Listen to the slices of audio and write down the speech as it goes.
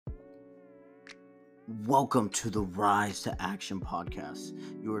Welcome to the Rise to Action podcast,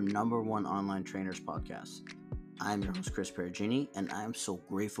 your number one online trainers podcast. I'm your host, Chris Perugini, and I am so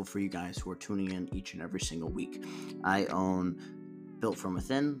grateful for you guys who are tuning in each and every single week. I own Built From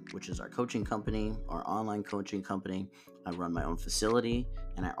Within, which is our coaching company, our online coaching company. I run my own facility,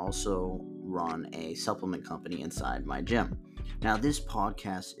 and I also run a supplement company inside my gym. Now, this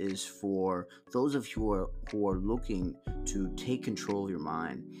podcast is for those of you who are looking to take control of your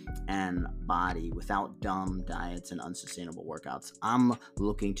mind and body without dumb diets and unsustainable workouts. I'm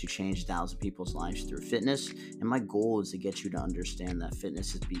looking to change 1,000 people's lives through fitness, and my goal is to get you to understand that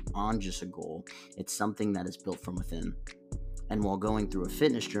fitness is beyond just a goal. It's something that is built from within. And while going through a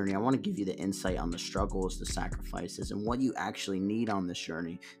fitness journey, I want to give you the insight on the struggles, the sacrifices, and what you actually need on this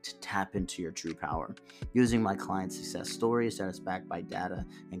journey to tap into your true power. Using my client success stories that is backed by data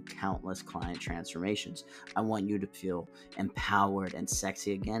and countless client transformations, I want you to feel empowered and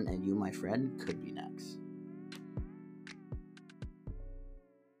sexy again, and you, my friend, could be next.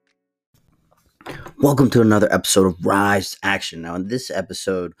 Welcome to another episode of Rise to Action. Now, in this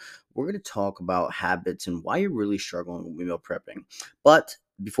episode, we're going to talk about habits and why you're really struggling with meal prepping. But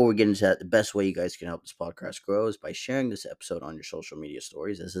before we get into that, the best way you guys can help this podcast grow is by sharing this episode on your social media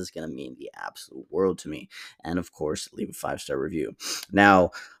stories. This is going to mean the absolute world to me. And of course, leave a 5-star review.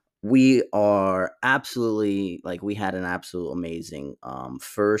 Now, we are absolutely, we had an absolute amazing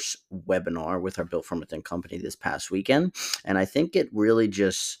first webinar with our Built From Within company this past weekend. And I think it really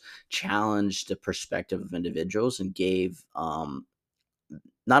just challenged the perspective of individuals and gave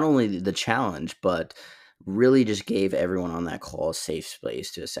not only the challenge, but really just gave everyone on that call a safe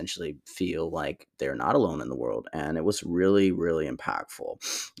space to essentially feel like they're not alone in the world. And it was really, really impactful.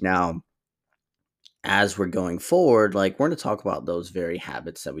 Now, as we're going forward, we're going to talk about those very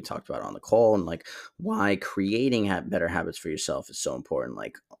habits that we talked about on the call and why creating better habits for yourself is so important.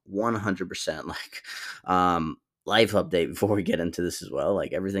 100%, life update before we get into this as well.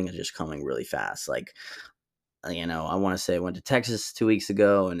 Everything is just coming really fast. I want to say I went to Texas 2 weeks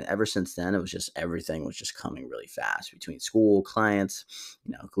ago, and ever since then, everything was just coming really fast between school, clients,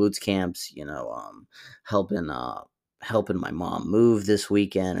 glutes camps, helping my mom move this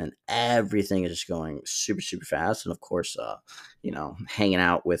weekend, and everything is just going super, super fast. And of course, hanging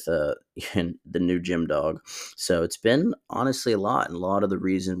out with the new gym dog. So it's been honestly a lot, and a lot of the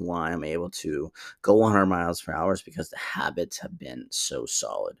reason why I'm able to go 100 miles per hour is because the habits have been so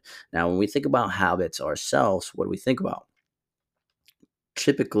solid. Now, when we think about habits ourselves, what do we think about?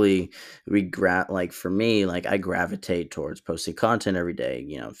 Typically, for me, I gravitate towards posting content every day,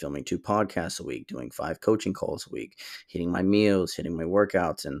 filming 2 podcasts a week, doing 5 coaching calls a week, hitting my meals, hitting my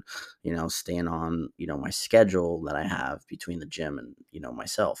workouts, and, staying on, my schedule that I have between the gym and,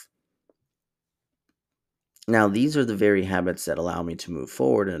 myself. Now, these are the very habits that allow me to move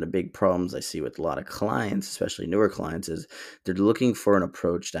forward. And the big problems I see with a lot of clients, especially newer clients, is they're looking for an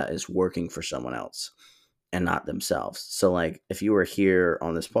approach that is working for someone else and not themselves. So if you were here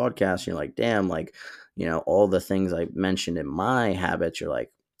on this podcast, you're like, damn, all the things I mentioned in my habits, you're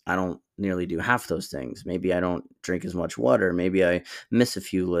like, I don't nearly do half those things. Maybe I don't drink as much water. Maybe I miss a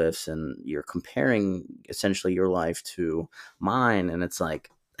few lifts, and you're comparing essentially your life to mine. And it's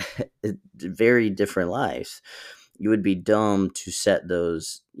very different lives. You would be dumb to set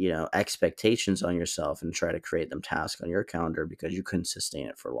those, expectations on yourself and try to create them tasks on your calendar because you couldn't sustain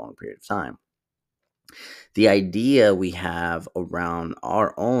it for a long period of time. The idea we have around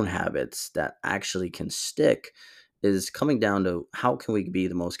our own habits that actually can stick is coming down to how can we be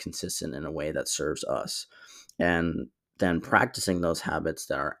the most consistent in a way that serves us, and then practicing those habits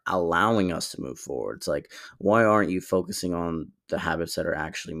that are allowing us to move forward. It's why aren't you focusing on the habits that are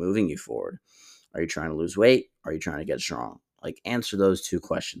actually moving you forward? Are you trying to lose weight? Are you trying to get strong? Answer those 2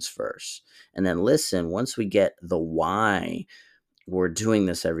 questions first, and then listen. Once we get the why we're doing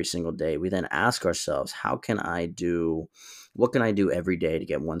this every single day, we then ask ourselves, what can I do every day to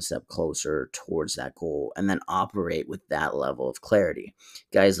get one step closer towards that goal, and then operate with that level of clarity.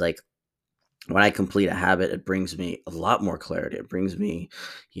 Guys, when I complete a habit, it brings me a lot more clarity. It brings me,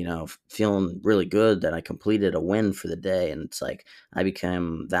 feeling really good that I completed a win for the day. And it's I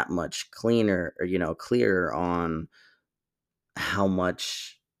become that much cleaner, or, clearer on how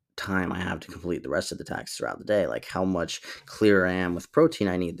much time I have to complete the rest of the tasks throughout the day, how much clearer I am with protein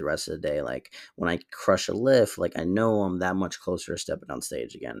I need the rest of the day. When I crush a lift, I know I'm that much closer to stepping on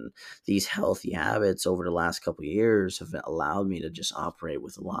stage again. These healthy habits over the last couple of years have allowed me to just operate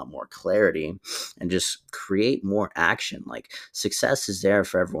with a lot more clarity and just create more action. Success is there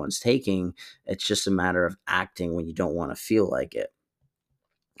for everyone's taking. It's just a matter of acting when you don't want to feel like it.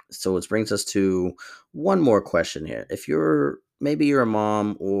 So which brings us to one more question here. If you're maybe you're a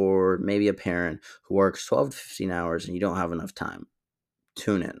mom or maybe a parent who works 12 to 15 hours and you don't have enough time.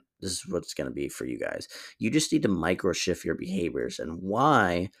 Tune in. This is what's going to be for you guys. You just need to micro shift your behaviors. And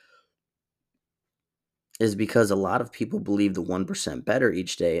why is because a lot of people believe the 1% better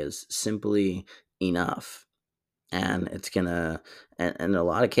each day is simply enough. And it's gonna, and in a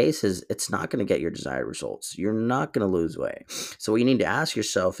lot of cases, it's not gonna get your desired results. You're not gonna lose weight. So, what you need to ask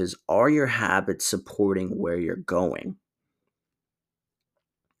yourself is, are your habits supporting where you're going?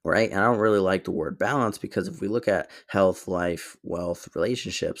 Right? And I don't really like the word balance because if we look at health, life, wealth,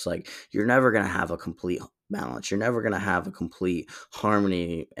 relationships, like you're never going to have a complete balance. You're never going to have a complete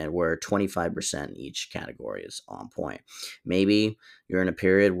harmony and where 25% in each category is on point. Maybe you're in a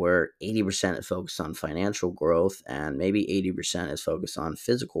period where 80% is focused on financial growth and maybe 80% is focused on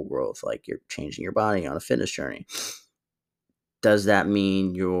physical growth, like you're changing your body on a fitness journey. Does that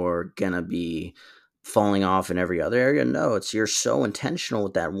mean you're gonna be falling off in every other area? No, it's you're so intentional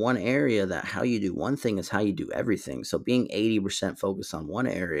with that one area that how you do one thing is how you do everything. So being 80% focused on one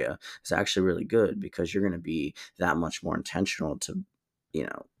area is actually really good because you're gonna be that much more intentional to, you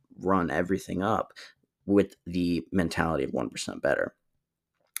know, run everything up with the mentality of 1% better.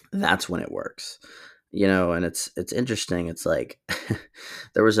 That's when it works. And it's interesting. It's like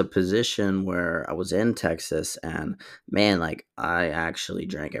there was a position where I was in Texas and man, like I actually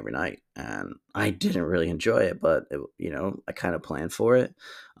drank every night and I didn't really enjoy it, but I kind of planned for it.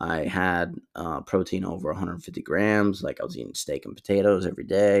 I had protein over 150 grams. Like I was eating steak and potatoes every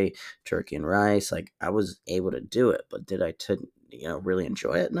day, turkey and rice. Like I was able to do it, but did I really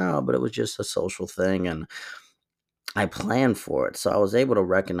enjoy it? No, but it was just a social thing and I planned for it. So I was able to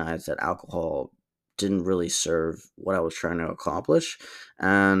recognize that alcohol didn't really serve what I was trying to accomplish.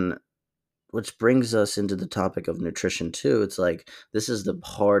 And which brings us into the topic of nutrition too. It's like this is the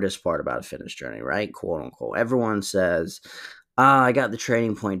hardest part about a fitness journey, right? Quote unquote. Everyone says, I got the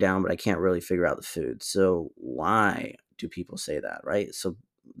training point down, but I can't really figure out the food. So why do people say that, right? So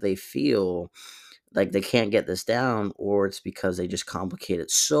they feel like they can't get this down, or it's because they just complicate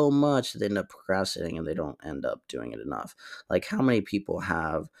it so much that they end up procrastinating and they don't end up doing it enough. Like, how many people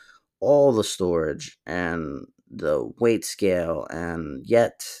have all the storage and the weight scale, and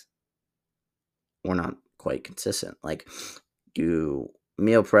yet we're not quite consistent? Like, you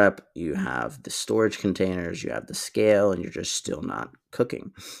meal prep, you have the storage containers, you have the scale, and you're just still not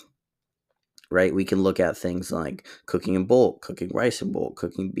cooking, right? We can look at things like cooking in bulk, cooking rice in bulk,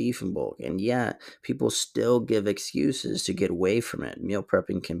 cooking beef in bulk, and yet people still give excuses to get away from it. Meal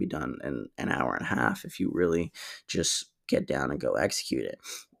prepping can be done in an hour and a half if you really just get down and go execute it.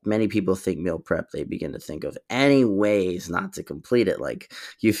 Many people think meal prep, they begin to think of any ways not to complete it. Like,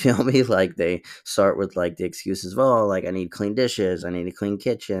 you feel me? Like, they start with like the excuses of, oh, like I need clean dishes, I need a clean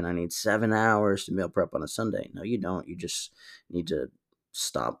kitchen, I need 7 hours to meal prep on a Sunday. No, you don't. You just need to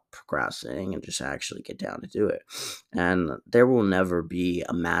stop procrastinating and just actually get down to do it. And there will never be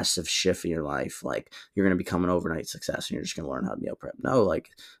a massive shift in your life. Like you're going to become an overnight success and you're just going to learn how to meal prep. No,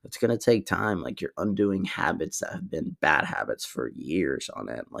 like it's going to take time. Like you're undoing habits that have been bad habits for years on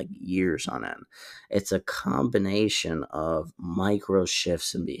end, like years on end. It's a combination of micro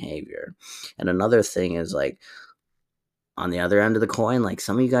shifts in behavior. And another thing is like on the other end of the coin, like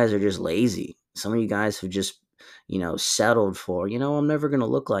some of you guys are just lazy. Some of you guys have just settled for, I'm never going to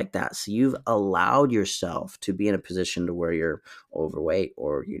look like that. So you've allowed yourself to be in a position to where you're overweight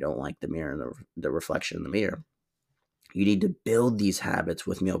or you don't like the mirror and the reflection in the mirror. You need to build these habits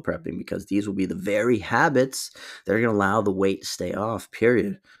with meal prepping because these will be the very habits that are going to allow the weight to stay off,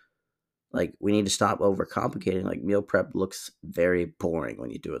 period. Like we need to stop overcomplicating. Like meal prep looks very boring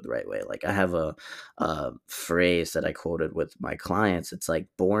when you do it the right way. Like I have a phrase that I quoted with my clients. It's like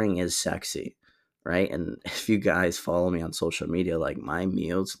boring is sexy, right? And if you guys follow me on social media, like my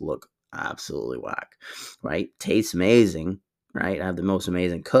meals look absolutely whack, right? Tastes amazing, right? I have the most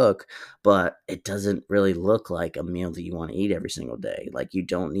amazing cook, but it doesn't really look like a meal that you want to eat every single day. Like you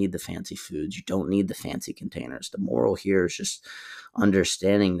don't need the fancy foods, you don't need the fancy containers. The moral here is just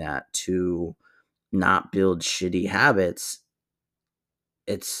understanding that to not build shitty habits,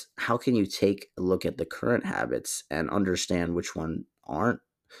 it's how can you take a look at the current habits and understand which one aren't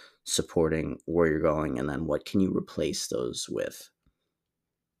supporting where you're going, and then what can you replace those with?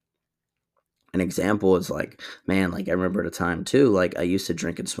 An example is like, man, like I remember at a time too, like I used to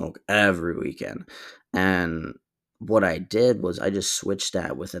drink and smoke every weekend. And what I did was I just switched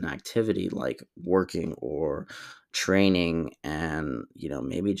that with an activity like working or training and,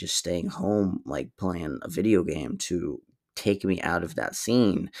 maybe just staying home, like playing a video game to take me out of that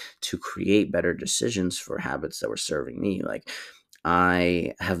scene to create better decisions for habits that were serving me. Like,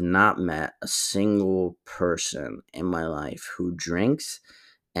 I have not met a single person in my life who drinks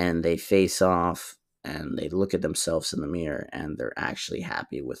and they face off and they look at themselves in the mirror and they're actually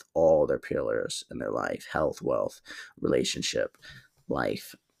happy with all their pillars in their life: health, wealth, relationship,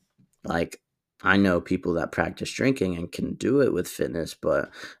 life. Like, I know people that practice drinking and can do it with fitness,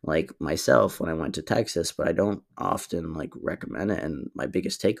 but like myself, when I went to Texas, but I don't often like recommend it. And my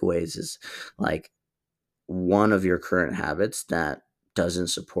biggest takeaways is like, one of your current habits that doesn't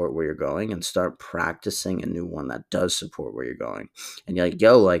support where you're going and start practicing a new one that does support where you're going. And you're like,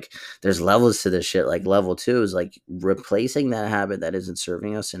 yo, like there's levels to this shit. Like level two is like replacing that habit that isn't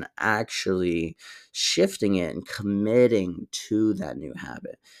serving us and actually shifting it and committing to that new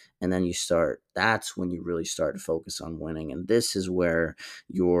habit. And then that's when you really start to focus on winning. And this is where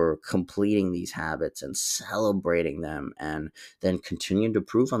you're completing these habits and celebrating them and then continuing to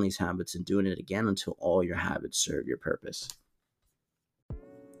improve on these habits and doing it again until all your habits serve your purpose.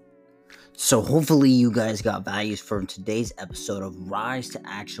 So hopefully you guys got values from today's episode of Rise to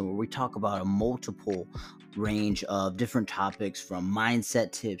Action, where we talk about a multiple range of different topics, from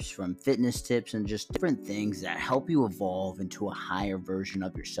mindset tips, from fitness tips, and just different things that help you evolve into a higher version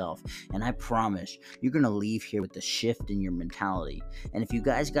of yourself. And I promise you're going to leave here with a shift in your mentality. And if you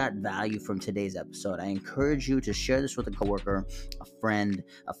guys got value from today's episode, I encourage you to share this with a coworker, a friend,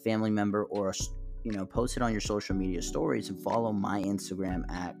 a family member, or post it on your social media stories, and follow my Instagram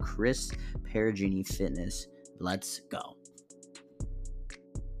at Chris Perugini Fitness. Let's go.